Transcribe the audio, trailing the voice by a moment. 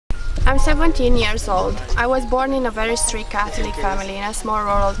I'm 17 years old. I was born in a very strict Catholic family in a small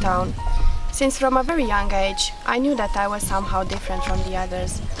rural town. Since from a very young age, I knew that I was somehow different from the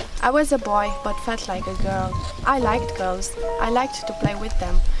others. I was a boy, but felt like a girl. I liked girls. I liked to play with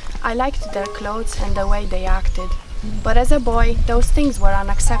them. I liked their clothes and the way they acted. But as a boy, those things were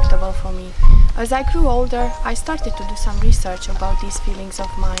unacceptable for me. As I grew older, I started to do some research about these feelings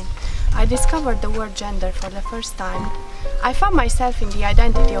of mine. I discovered the word gender for the first time. I found myself in the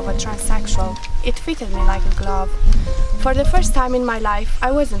identity of a transsexual. It fitted me like a glove. For the first time in my life,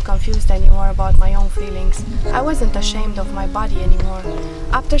 I wasn't confused anymore about my own feelings. I wasn't ashamed of my body anymore.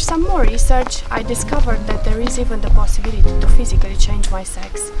 After some more research, I discovered that there is even the possibility to physically change my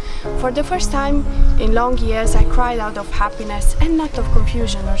sex. For the first time in long years, I cried out of happiness and not of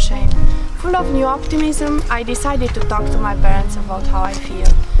confusion or shame. Full of new optimism, I decided to talk to my parents about how I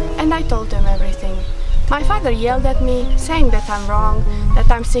feel. And I told them everything. My father yelled at me, saying that I'm wrong,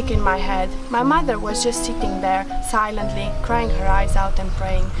 that I'm sick in my head. My mother was just sitting there, silently, crying her eyes out and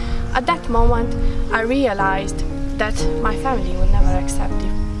praying. At that moment, I realized that my family would never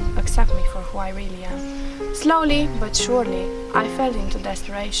accept me for who I really am. Slowly but surely, I fell into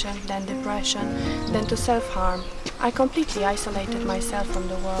desperation, then depression, then to self-harm. I completely isolated myself from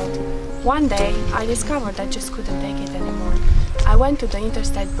the world. One day, I discovered I just couldn't take it anymore. I went to the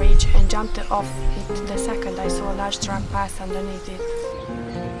interstate bridge and jumped off it the second I saw a large truck pass underneath it.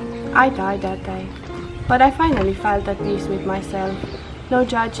 I died that day, but I finally felt at peace with myself. No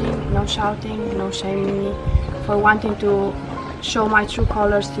judging, no shouting, no shaming me for wanting to show my true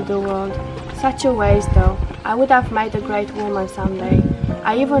colors to the world. Such a waste though. I would have made a great woman someday.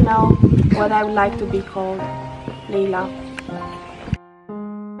 I even know what I would like to be called. Leila.